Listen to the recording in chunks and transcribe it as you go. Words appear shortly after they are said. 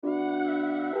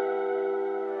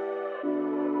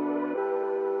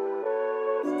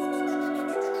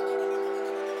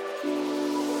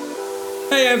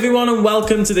everyone, and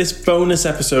welcome to this bonus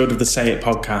episode of the Say It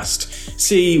podcast.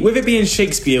 See, with it being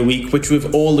Shakespeare week, which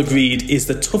we've all agreed is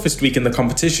the toughest week in the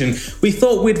competition, we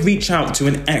thought we'd reach out to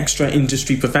an extra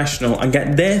industry professional and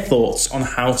get their thoughts on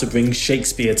how to bring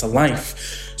Shakespeare to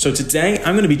life. So today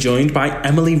I'm going to be joined by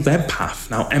Emily Redpath.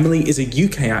 Now, Emily is a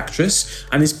UK actress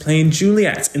and is playing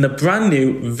Juliet in the brand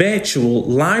new virtual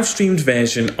live streamed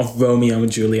version of Romeo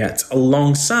and Juliet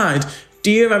alongside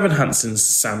Dear Evan Hansen's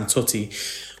Sam Tutty.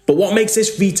 But what makes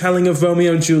this retelling of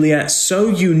Romeo and Juliet so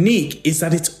unique is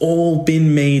that it's all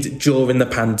been made during the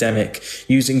pandemic,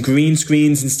 using green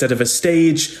screens instead of a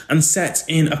stage, and set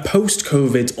in a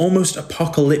post-COVID, almost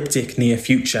apocalyptic near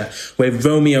future, where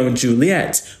Romeo and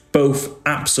Juliet both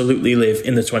absolutely live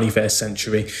in the 21st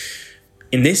century.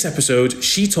 In this episode,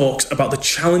 she talks about the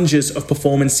challenges of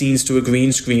performing scenes to a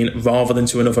green screen rather than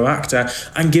to another actor,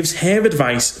 and gives her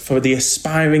advice for the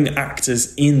aspiring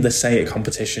actors in the Say It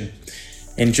competition.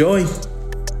 Enjoy!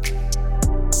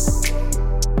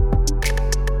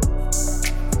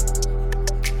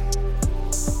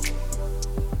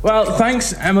 Well,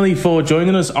 thanks, Emily, for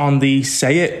joining us on the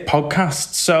Say It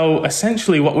podcast. So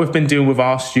essentially what we've been doing with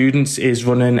our students is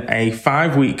running a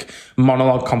 5-week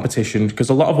monologue competition, because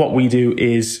a lot of what we do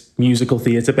is musical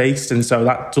theatre based, and so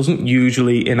that doesn't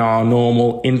usually, in our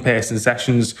normal in-person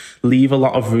sessions, leave a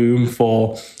lot of room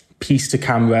for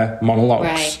piece-to-camera monologues.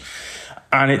 Right.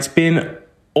 And it's been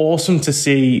awesome to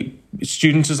see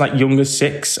students as like young as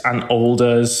 6 and old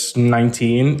as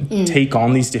 19 take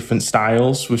on these different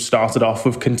styles. We've started off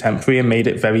with contemporary and made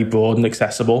it very broad and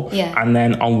accessible. Yeah. And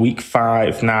then on week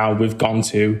 5 now we've gone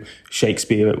to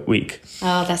Shakespeare week.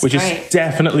 Oh, that's which great. has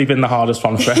definitely been the hardest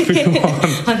one for everyone.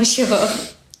 I'm sure.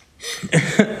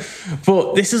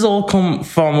 But this has all come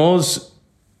from us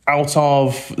out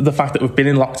of the fact that we've been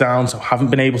in lockdown, so haven't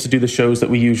been able to do the shows that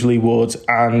we usually would.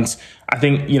 And I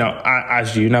think, you know,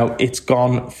 as you know, it's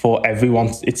gone for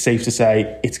everyone. It's safe to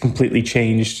say it's completely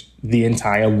changed the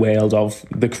entire world of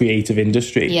the creative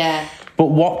industry. Yeah.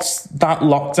 But what's that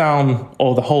lockdown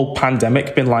or the whole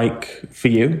pandemic been like for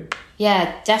you?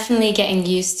 Yeah, definitely getting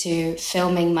used to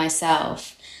filming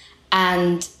myself.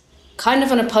 And kind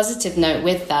of on a positive note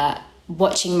with that,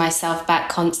 watching myself back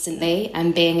constantly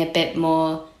and being a bit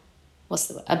more, what's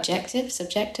the word? Objective?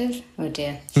 Subjective? Oh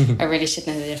dear. I really should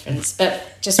know the difference. But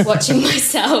just watching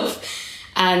myself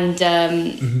and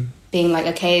being like,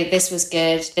 okay, this was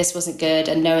good, this wasn't good,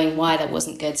 and knowing why that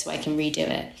wasn't good so I can redo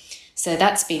it. So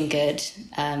that's been good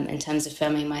in terms of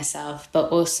filming myself, but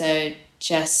also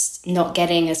just not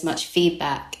getting as much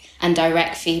feedback and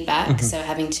direct feedback. So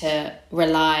having to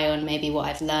rely on maybe what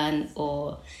I've learned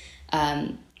or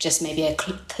just maybe a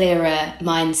clearer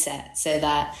mindset so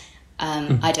that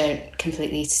I don't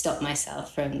completely stop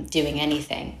myself from doing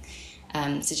anything.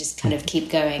 So just kind of keep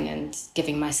going and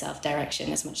giving myself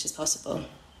direction as much as possible.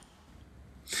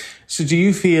 So do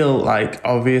you feel like,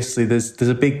 obviously there's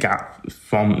a big gap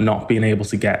from not being able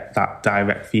to get that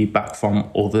direct feedback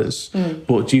from others,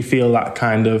 but do you feel that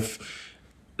kind of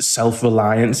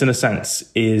self-reliance in a sense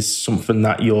is something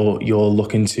that you're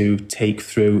looking to take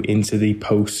through into the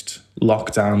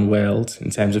post-lockdown world in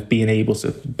terms of being able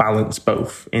to balance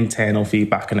both internal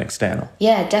feedback and external?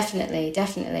 Yeah,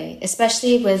 definitely.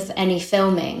 Especially with any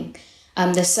filming,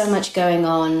 there's so much going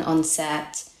on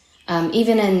set.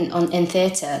 Even in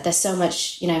theatre, there's so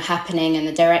much happening, and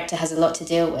the director has a lot to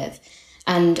deal with.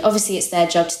 And obviously, it's their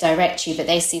job to direct you, but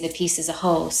they see the piece as a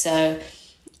whole. So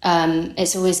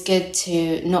it's always good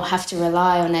to not have to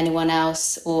rely on anyone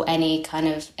else or any kind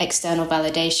of external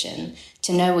validation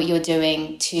to know what you're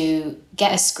doing, to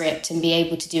get a script and be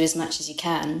able to do as much as you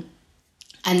can,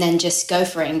 and then just go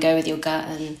for it and go with your gut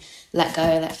and let go,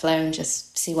 let flow, and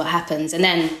just see what happens. And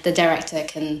then the director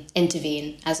can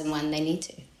intervene as and when they need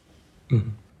to.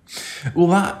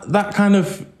 Well, that kind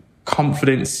of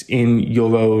confidence in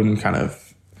your own kind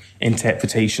of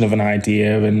interpretation of an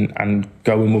idea and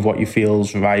going with what you feel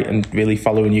is right and really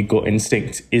following your gut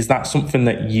instinct, is that something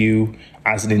that you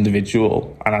as an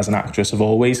individual and as an actress have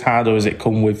always had, or has it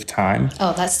come with time?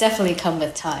 Oh, that's definitely come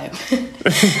with time.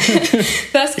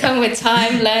 That's come with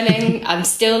time, learning. I'm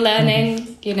still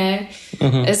learning,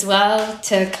 as well,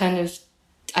 to kind of,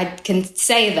 I can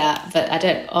say that, but I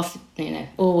don't often,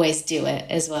 always do it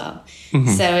as well.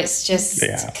 So it's just,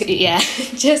 at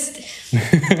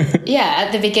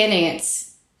the beginning,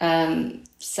 it's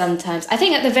sometimes, I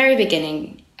think at the very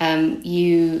beginning,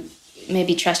 you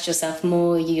maybe trust yourself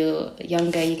more. You're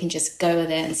younger, you can just go with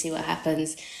it and see what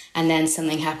happens. And then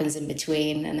something happens in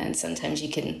between. And then sometimes you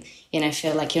can,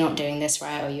 feel like you're not doing this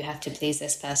right, or you have to please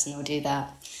this person or do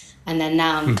that. And then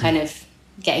now I'm kind of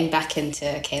getting back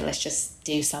into, okay, let's just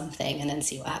do something and then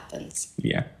see what happens.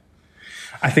 Yeah.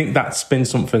 I think that's been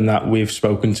something that we've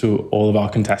spoken to all of our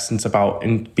contestants about,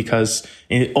 because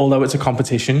although it's a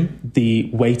competition, the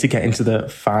way to get into the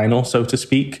final, so to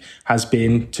speak, has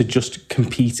been to just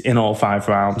compete in all 5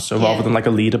 rounds. So rather than like a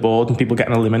leaderboard and people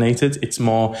getting eliminated, it's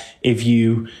more if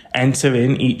you enter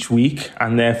in each week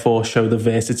and therefore show the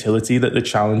versatility that the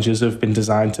challenges have been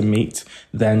designed to meet,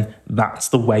 then that's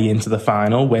the way into the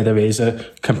final, where there is a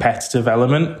competitive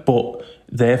element, but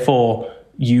therefore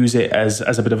use it as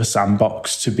a bit of a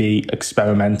sandbox to be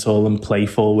experimental and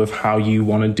playful with how you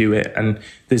want to do it. And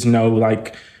there's no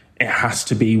like, it has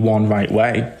to be one right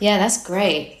way. Yeah, that's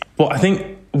great. But I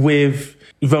think with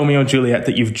Romeo and Juliet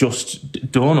that you've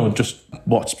just done, or just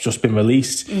what's just been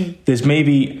released, there's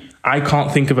maybe, I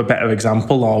can't think of a better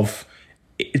example of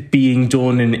it being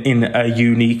done in a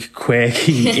unique,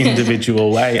 quirky,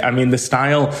 individual way. I mean, the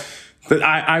style... But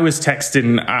I was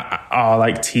texting our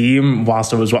like team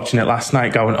whilst I was watching it last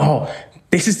night going, oh,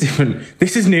 this is different.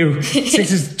 This is new.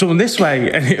 This is done this way.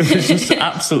 And it was just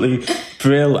absolutely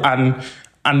brilliant.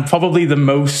 And probably the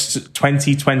most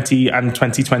 2020 and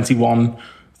 2021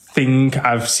 thing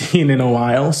I've seen in a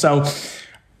while. So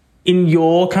in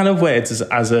your kind of words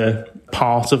as a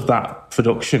part of that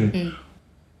production,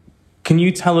 can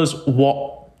you tell us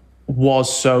what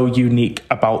was so unique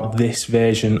about this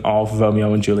version of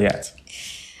Romeo and Juliet?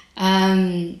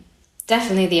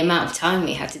 Definitely the amount of time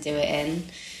we had to do it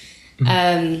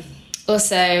in.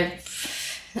 Also,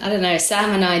 I don't know,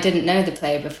 Sam and I didn't know the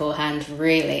play beforehand,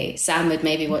 really. Sam had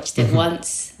maybe watched it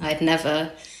once, I'd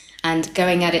never. And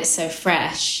going at it so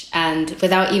fresh and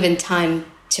without even time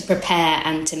to prepare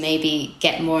and to maybe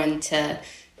get more into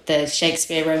the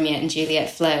Shakespeare Romeo and Juliet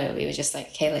flow, we were just like,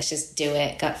 okay, let's just do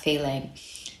it, gut feeling.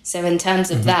 So in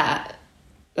terms of that,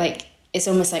 like, it's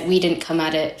almost like we didn't come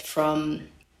at it from,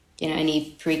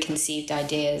 any preconceived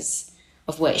ideas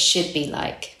of what it should be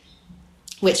like,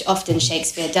 which often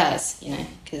Shakespeare does,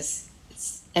 because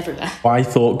it's everywhere. I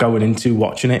thought going into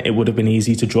watching it, it would have been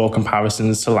easy to draw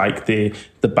comparisons to like the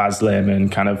Baz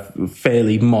Luhrmann kind of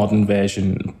fairly modern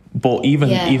version. But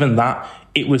even that,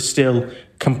 it was still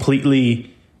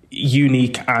completely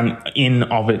unique and in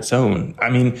of its own. I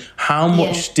mean, how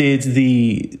much did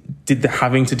the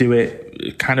having to do it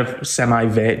kind of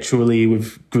semi-virtually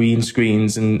with green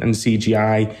screens and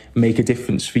CGI make a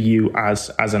difference for you as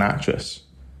an actress?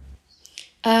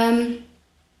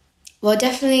 Well,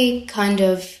 definitely kind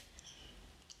of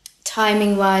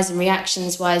timing-wise and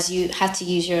reactions-wise, you had to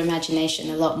use your imagination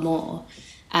a lot more.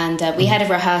 And we had a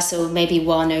rehearsal, maybe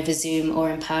one over Zoom or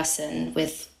in person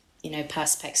with,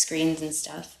 Perspex screens and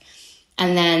stuff.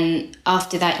 And then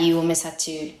after that, you almost had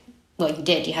to,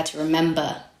 you had to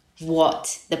remember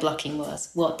what the blocking was,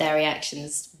 what their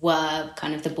reactions were,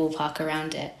 kind of the ballpark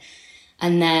around it.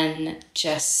 And then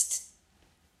just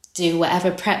do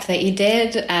whatever prep that you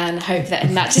did and hope that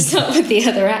it matches up with the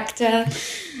other actor.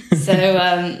 So,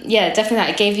 definitely that.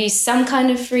 It gave you some kind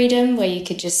of freedom where you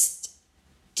could just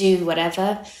do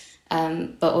whatever,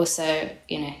 but also,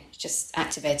 just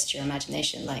activated your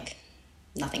imagination like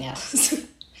nothing else.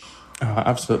 Oh,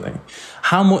 absolutely.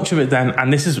 How much of it then,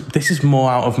 and this is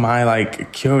more out of my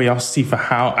like curiosity for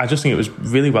how, I just think it was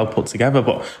really well put together,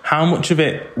 but how much of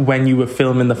it when you were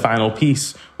filming the final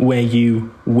piece were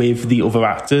you with the other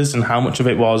actors, and how much of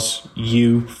it was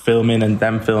you filming and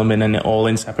them filming and it all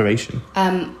in separation?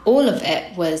 All of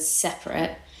it was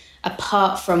separate,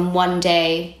 apart from one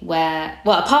day where,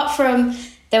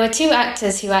 there were 2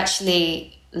 actors who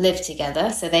actually lived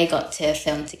together, so they got to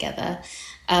film together.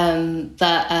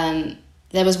 But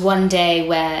there was one day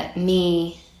where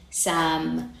me,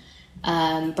 Sam,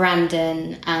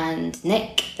 Brandon and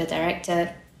Nick, the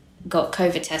director, got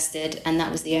COVID tested, and that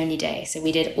was the only day. So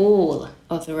we did all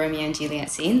of the Romeo and Juliet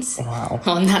scenes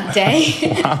on that day.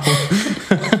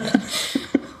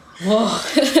 Whoa,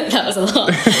 that was a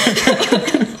lot.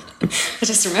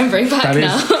 Just remembering back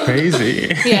now. That is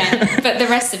crazy. Yeah, but the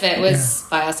rest of it was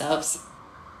by ourselves.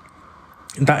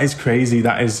 That is crazy.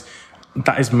 That is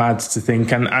mad to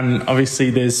think, and obviously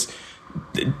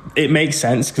it makes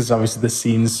sense because obviously the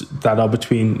scenes that are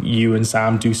between you and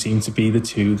Sam do seem to be the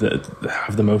 2 that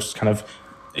have the most kind of,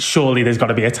 surely there's got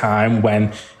to be a time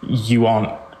when you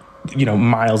aren't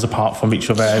miles apart from each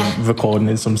other recording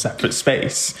in some separate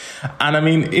space. And I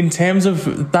mean, in terms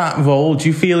of that role, do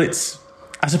you feel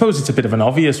I suppose it's a bit of an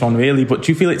obvious one really, but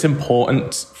do you feel it's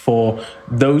important for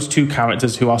those 2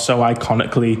 characters who are so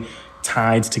iconically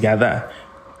tied together,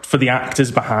 for the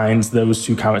actors behind those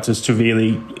 2 characters to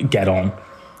really get on?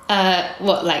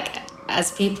 What, like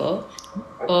as people?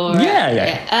 Or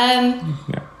Yeah.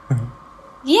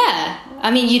 I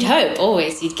mean, you'd hope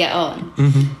always you'd get on,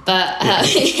 but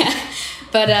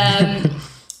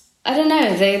I don't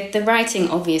know. The writing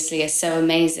obviously is so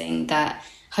amazing that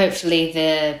hopefully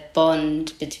the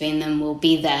bond between them will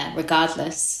be there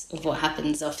regardless of what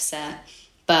happens off set.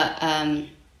 But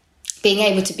being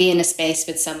able to be in a space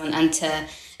with someone and to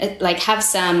like have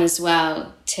Sam as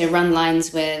well to run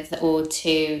lines with or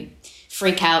to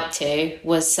freak out to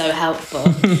was so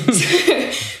helpful.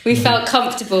 So we felt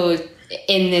comfortable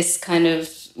in this kind of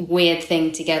weird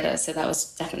thing together. So that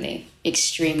was definitely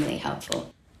extremely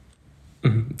helpful. I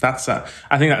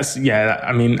think that's,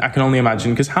 I mean, I can only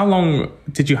imagine, because how long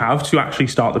did you have to actually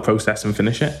start the process and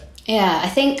finish it? Yeah, I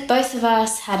think both of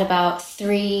us had about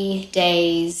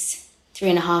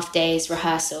 3.5 days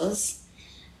rehearsals,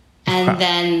 and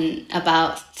then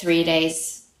about 4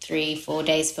 days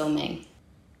filming.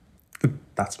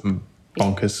 That's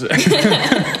bonkers.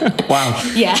 Wow.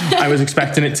 Yeah. I was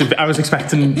expecting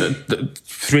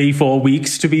 3-4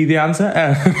 weeks to be the answer.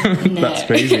 No. That's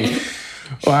crazy.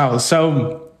 Wow.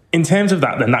 So in terms of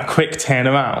that, then, that quick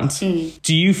turnaround,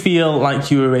 do you feel like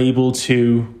you were able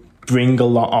to bring a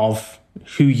lot of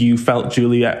who you felt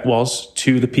Juliet was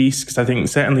to the piece? Because I think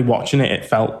certainly watching it, it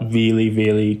felt really,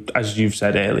 really, as you've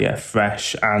said earlier,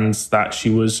 fresh, and that she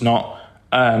was not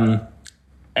an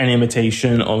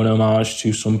imitation or an homage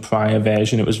to some prior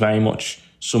version. It was very much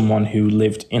someone who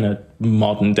lived in a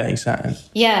modern day setting.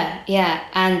 Yeah.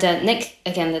 And Nick,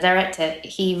 again, the director,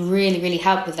 he really, really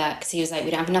helped with that, because he was like,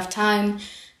 we don't have enough time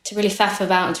to really faff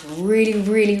about and to really,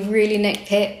 really, really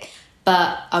nitpick,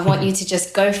 but I want you to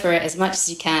just go for it as much as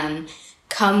you can.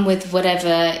 Come with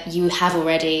whatever you have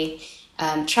already.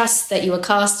 Trust that you were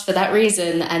cast for that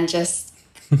reason and just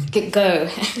go,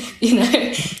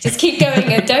 just keep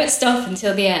going and don't stop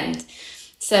until the end.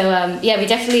 So,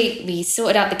 we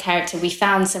sorted out the character. We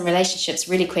found some relationships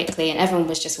really quickly, and everyone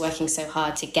was just working so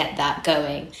hard to get that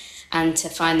going and to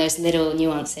find those little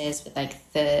nuances with like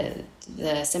the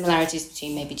similarities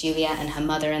between maybe Juliet and her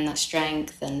mother and that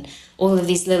strength, and all of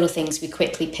these little things we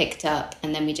quickly picked up,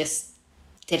 and then we just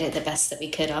did it the best that we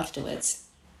could afterwards.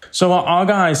 So our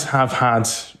guys have had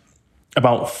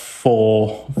about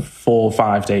 4 or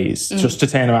 5 days just to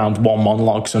turn around one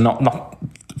monologue, so not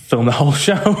film the whole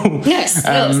show. Yes,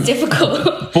 it's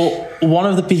difficult. But one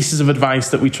of the pieces of advice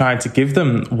that we tried to give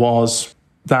them was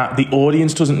that the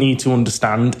audience doesn't need to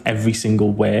understand every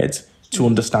single word to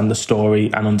understand the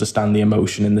story and understand the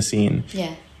emotion in the scene.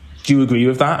 Yeah. Do you agree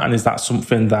with that? And is that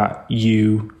something that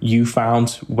you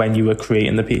found when you were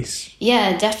creating the piece?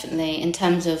 Yeah, definitely. In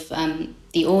terms of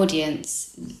the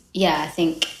audience, I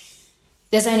think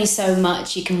there's only so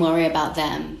much you can worry about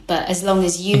them. But as long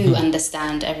as you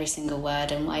understand every single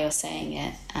word and why you're saying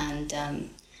it, and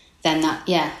then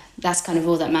that's kind of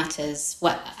all that matters.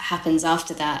 What happens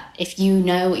after that, if you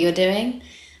know what you're doing,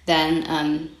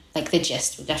 then the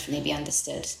gist will definitely be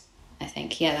understood. I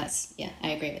think, I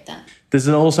agree with that. There's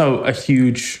also a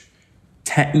huge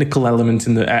technical element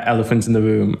in the elephant in the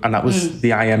room, and that was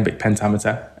the iambic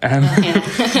pentameter,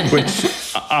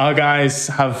 which our guys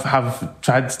have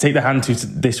tried to take their hand to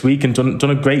this week and done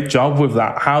a great job with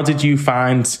that. How did you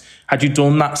find? Had you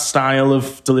done that style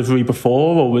of delivery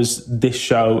before, or was this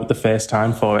show the first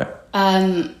time for it?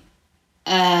 I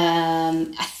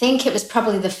think it was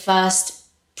probably the first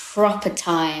proper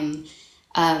time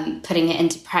putting it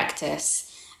into practice.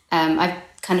 I've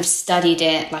kind of studied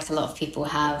it like a lot of people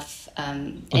have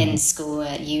in school,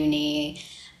 at uni.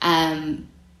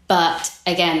 But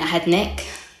again, I had Nick,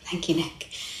 thank you, Nick,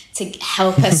 to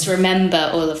help us remember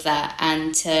all of that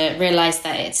and to realise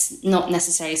that it's not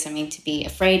necessarily something to be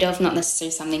afraid of, not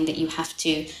necessarily something that you have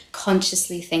to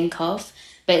consciously think of,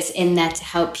 but it's in there to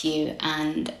help you.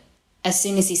 And as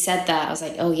soon as he said that, I was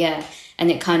like, oh yeah. And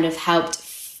it kind of helped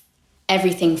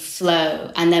everything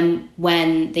flow. And then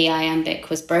when the iambic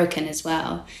was broken as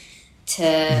well,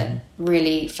 to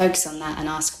really focus on that and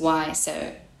ask why.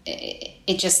 So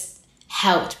it just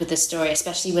helped with the story,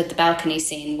 especially with the balcony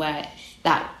scene where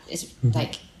that is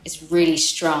is really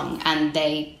strong, and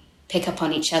they pick up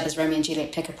on each other's, Romeo and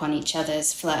Juliet pick up on each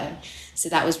other's flow. So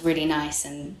that was really nice,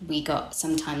 and we got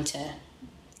some time to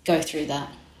go through that.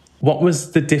 What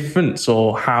was the difference,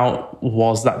 or how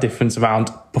was that difference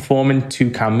around performing to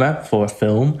camera for a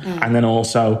film and then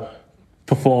also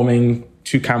performing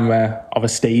to camera of a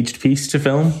staged piece to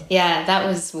film? Yeah, that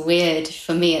was weird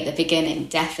for me at the beginning,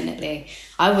 definitely.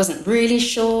 I wasn't really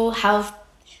sure how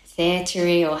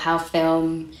theatre-y or how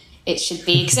film it should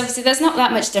be, because obviously there's not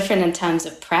that much different in terms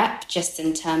of prep, just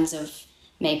in terms of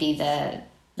maybe the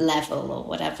level or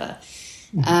whatever.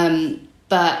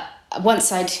 But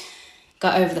once I'd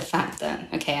got over the fact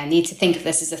that, okay, I need to think of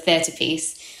this as a theatre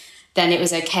piece, then it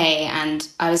was okay, and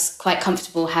I was quite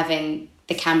comfortable having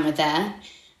the camera there.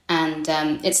 And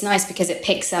it's nice because it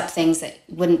picks up things that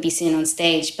wouldn't be seen on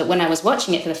stage. But when I was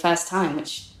watching it for the first time,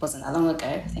 which wasn't that long ago,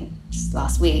 I think just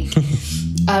last week,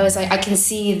 I was like, I can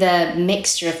see the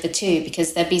mixture of the two,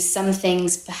 because there'd be some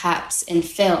things perhaps in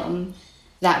film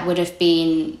that would have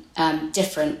been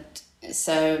different.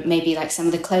 So maybe like some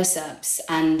of the close-ups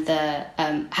and the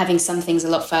having some things a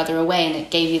lot further away, and it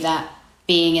gave you that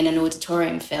being in an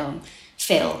auditorium film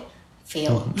feel.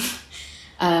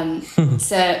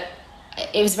 So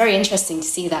it was very interesting to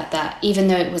see that even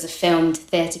though it was a filmed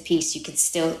theatre piece, you could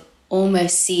still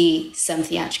almost see some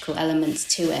theatrical elements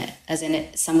to it, as in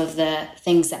it, some of the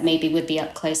things that maybe would be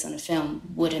up close on a film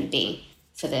wouldn't be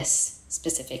for this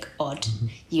specific odd,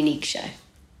 unique show.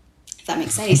 If that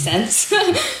makes any sense.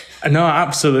 No,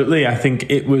 absolutely. I think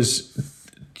it was,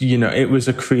 it was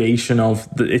a creation of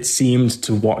it seemed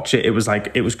to watch it. It was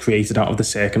like it was created out of the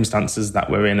circumstances that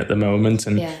we're in at the moment.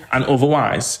 And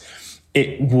otherwise,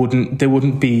 there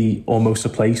wouldn't be almost a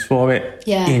place for it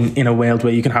in a world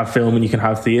where you can have film and you can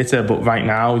have theatre. But right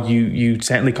now, you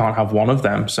certainly can't have one of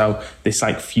them. So this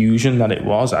like fusion that it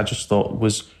was, I just thought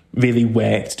was really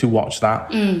worked to watch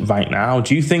that right now.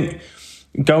 Do you think,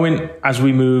 going as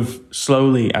we move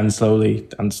slowly out of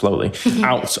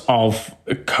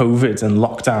COVID and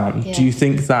lockdown, do you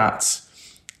think that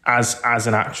as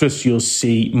an actress you'll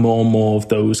see more and more of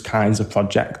those kinds of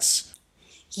projects?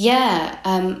 Yeah,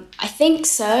 I think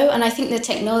so. And I think the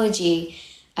technology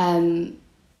will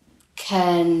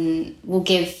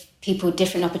give people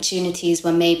different opportunities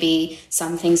where maybe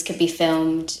some things could be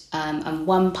filmed in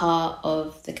one part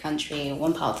of the country or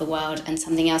one part of the world, and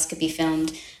something else could be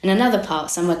filmed in another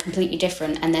part, somewhere completely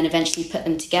different, and then eventually put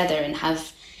them together and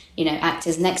have,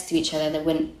 actors next to each other that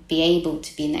wouldn't be able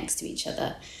to be next to each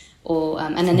other. Or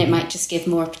and then it might just give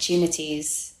more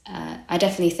opportunities. I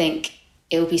definitely think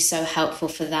it will be so helpful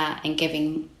for that, and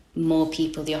giving more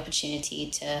people the opportunity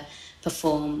to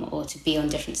perform or to be on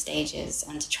different stages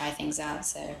and to try things out.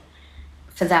 So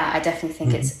for that, I definitely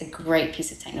think it's a great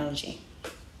piece of technology.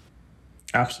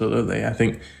 Absolutely. I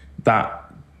think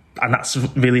that, and that's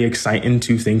really exciting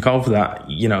to think of, that,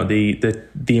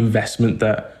 the investment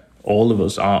that all of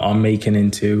us are making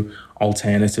into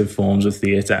alternative forms of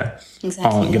theatre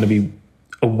aren't going to be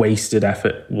a wasted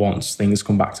effort once things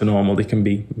come back to normal. They can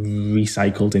be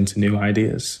recycled into new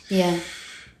ideas. Yeah.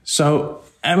 So,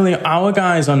 Emily, our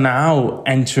guys are now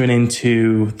entering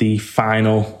into the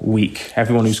final week.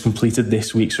 Everyone who's completed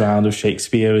this week's round of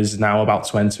Shakespeare is now about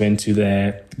to enter into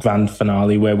their grand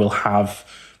finale, where we'll have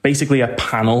basically a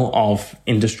panel of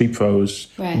industry pros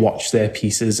watch their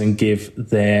pieces and give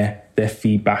their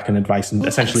feedback and advice, and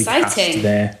essentially exciting.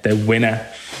 Cast their winner.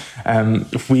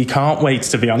 We can't wait,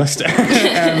 to be honest.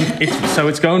 So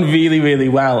it's going really, really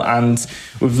well. And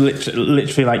we've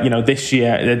literally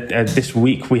this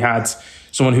week we had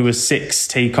someone who was 6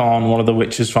 take on one of the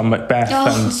witches from Macbeth,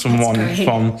 and someone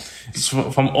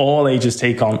from all ages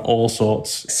take on all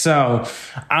sorts. So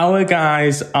our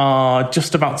guys are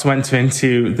just about to enter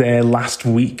into their last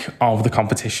week of the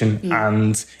competition,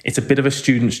 and it's a bit of a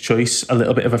student's choice, a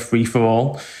little bit of a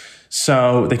free-for-all.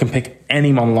 So they can pick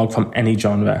any monologue from any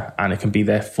genre, and it can be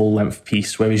their full-length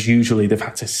piece, whereas usually they've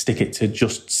had to stick it to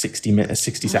just 60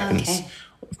 seconds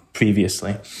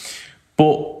previously.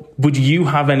 But would you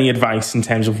have any advice in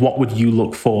terms of what would you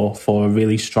look for a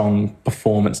really strong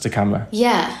performance to camera?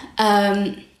 Yeah,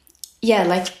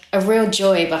 like a real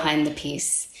joy behind the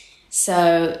piece.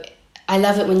 So I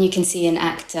love it when you can see an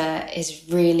actor is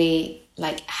really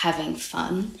like having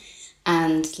fun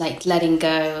and like letting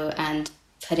go and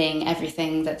putting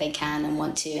everything that they can and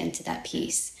want to into that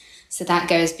piece. So that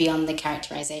goes beyond the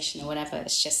characterization or whatever.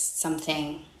 It's just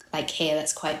something like here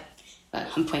that's quite...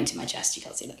 I'm pointing to my chest, you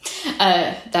can't see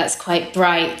that. That's quite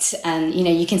bright, and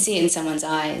you can see it in someone's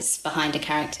eyes behind a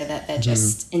character that they're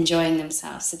just enjoying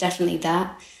themselves. So definitely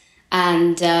that.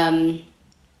 And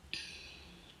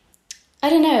I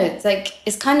don't know,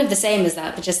 it's kind of the same as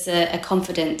that, but just a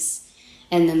confidence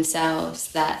in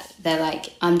themselves that they're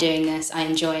like, I'm doing this, I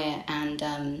enjoy it, and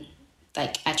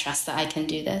I trust that I can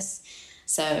do this.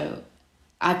 So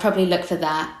I'd probably look for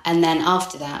that. And then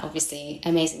after that, obviously,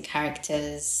 amazing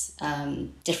characters,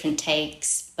 different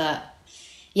takes. But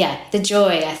yeah, the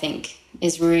joy, I think,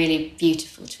 is really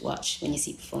beautiful to watch when you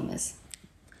see performers.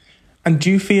 And do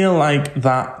you feel like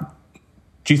that,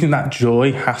 do you think that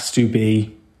joy has to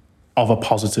be of a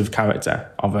positive character,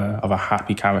 of a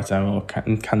happy character, or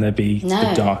can there be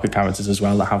the darker characters as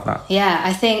well that have that? Yeah,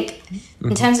 I think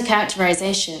in terms of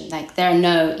characterization, there are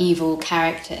no evil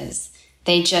characters.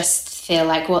 They just feel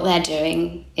like what they're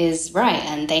doing is right,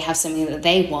 and they have something that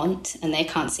they want, and they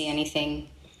can't see anything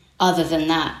other than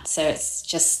that. So it's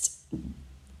just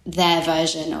their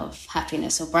version of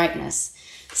happiness or brightness.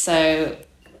 So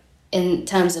in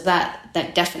terms of that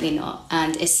definitely not.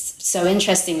 And it's so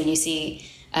interesting when you see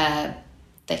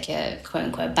like a quote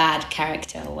unquote bad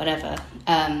character or whatever,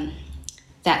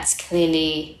 that's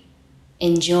clearly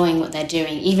enjoying what they're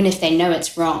doing, even if they know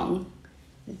it's wrong,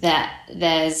 that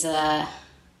there's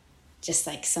just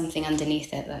like something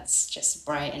underneath it that's just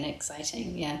bright and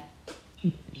exciting.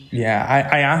 Yeah,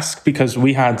 I ask because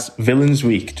we had Villains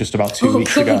Week just about 2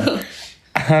 weeks ago.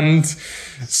 And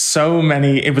so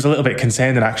many, it was a little bit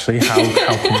concerning actually how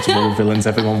comfortable with villains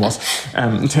everyone was.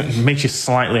 It makes you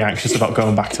slightly anxious about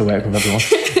going back to work with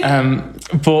everyone.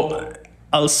 But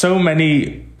so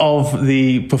many of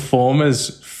the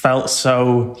performers felt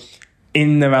so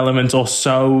in their element, or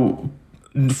so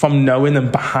from knowing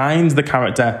them behind the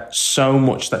character so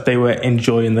much that they were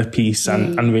enjoying the piece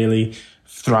and really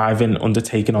thriving,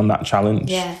 undertaking on that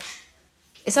challenge. Yeah.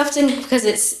 It's often because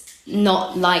it's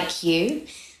not like you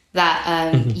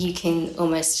that you can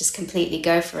almost just completely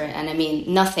go for it. And I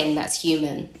mean, nothing that's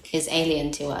human is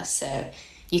alien to us. So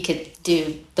you could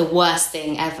do the worst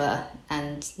thing ever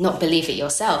and not believe it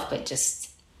yourself, but just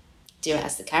do it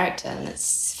as the character, and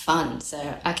it's fun.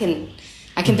 So I can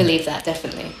believe that,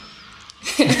 definitely.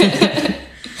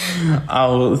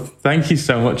 Oh, thank you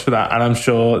so much for that. And I'm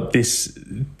sure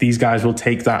these guys will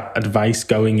take that advice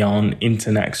going on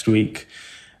into next week.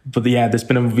 But yeah, there's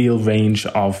been a real range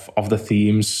of the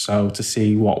themes. So to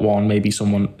see what one maybe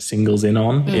someone singles in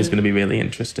on is going to be really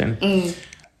interesting.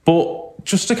 But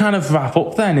just to kind of wrap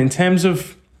up then, in terms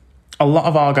of a lot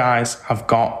of our guys have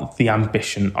got the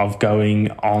ambition of going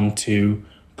on to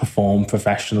perform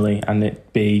professionally and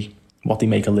it be what they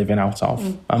make a living out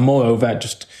of. And moreover,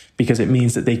 just because it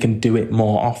means that they can do it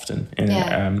more often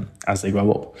as they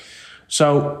grow up.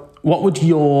 So what would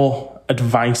your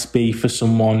advice be for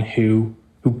someone who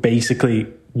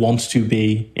basically wants to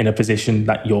be in a position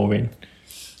that you're in?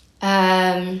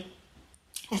 I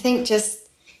think just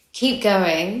keep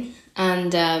going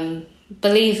and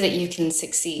believe that you can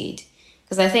succeed.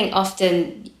 Because I think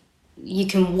often you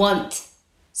can want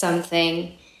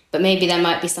something, but maybe there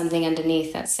might be something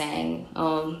underneath that's saying,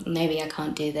 oh, maybe I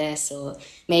can't do this, or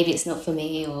maybe it's not for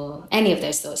me, or any of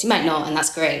those thoughts. You might not, and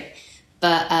that's great.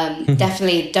 But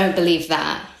definitely don't believe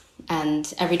that.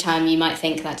 And every time you might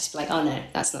think that, just be like, oh no,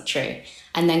 that's not true.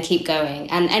 And then keep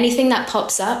going. And anything that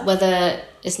pops up, whether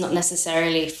it's not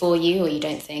necessarily for you or you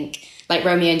don't think, like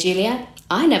Romeo and Juliet,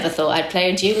 I never thought I'd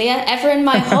play a Juliet ever in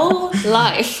my whole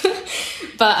life.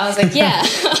 But I was like, yeah,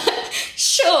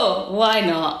 sure, why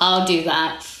not? I'll do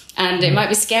that. And it might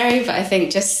be scary, but I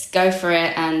think just go for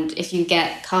it. And if you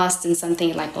get cast in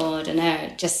something like, oh, I don't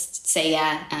know, just say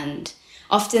yeah. And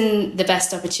often the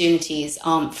best opportunities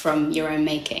aren't from your own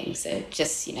making. So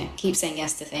just, keep saying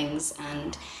yes to things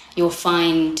and you'll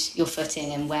find your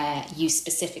footing and where you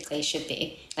specifically should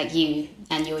be, like you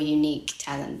and your unique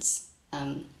talents.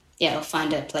 It'll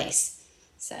find a place.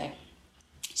 So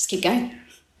just keep going.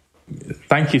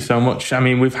 Thank you so much. I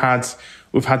mean, we've had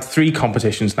 3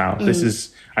 competitions now. This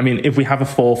is, if we have a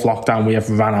 4th lockdown, we have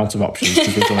ran out of options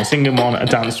because we've done a singing one, a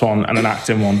dance one, and an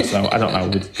acting one. So I don't know,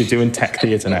 we're doing tech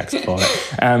theatre next for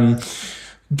it.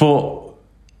 But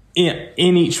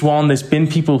in each one, there's been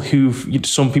people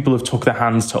some people have took their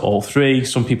hands to all 3.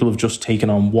 Some people have just taken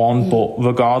on one. But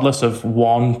regardless of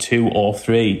 1, 2, or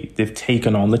 3, they've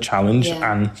taken on the challenge.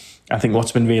 Yeah. And I think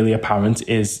what's been really apparent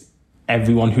is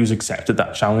everyone who's accepted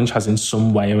that challenge has in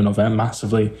some way or another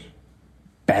massively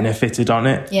benefited from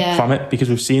it, because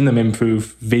we've seen them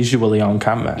improve visually on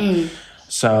camera.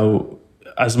 So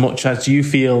as much as you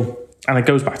feel, and it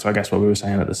goes back to, I guess, what we were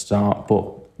saying at the start,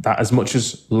 but that as much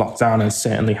as lockdown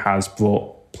certainly has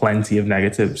brought plenty of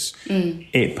negatives,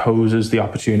 it poses the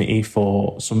opportunity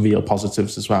for some real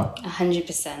positives as well.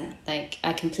 100%. Like,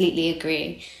 I completely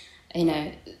agree.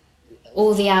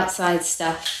 All the outside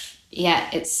stuff,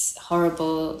 it's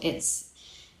horrible.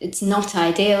 It's not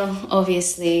ideal,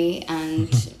 obviously, and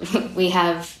we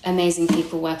have amazing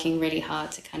people working really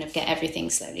hard to kind of get everything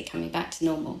slowly coming back to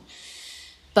normal.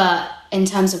 But in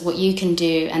terms of what you can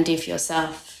do and do for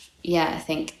yourself, I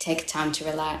think take time to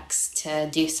relax, to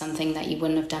do something that you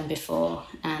wouldn't have done before,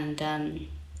 and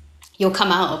you'll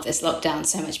come out of this lockdown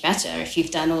so much better if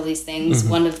you've done all these things.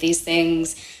 One of these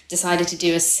things, decided to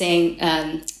do a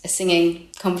singing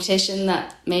competition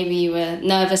that maybe you were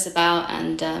nervous about,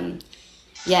 and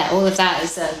all of that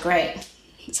is great.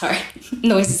 Sorry,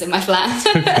 noises in my flat.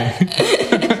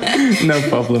 No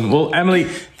problem. Well, Emily,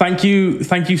 thank you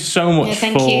so much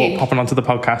for popping onto the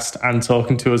podcast and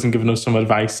talking to us and giving us some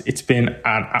advice. It's been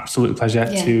an absolute pleasure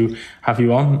to have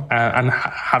you on, and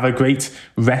have a great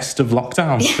rest of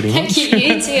lockdown, pretty much. Thank you,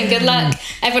 you too, and good luck,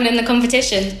 everyone in the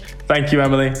competition. Thank you,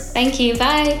 Emily. Thank you,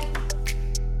 bye.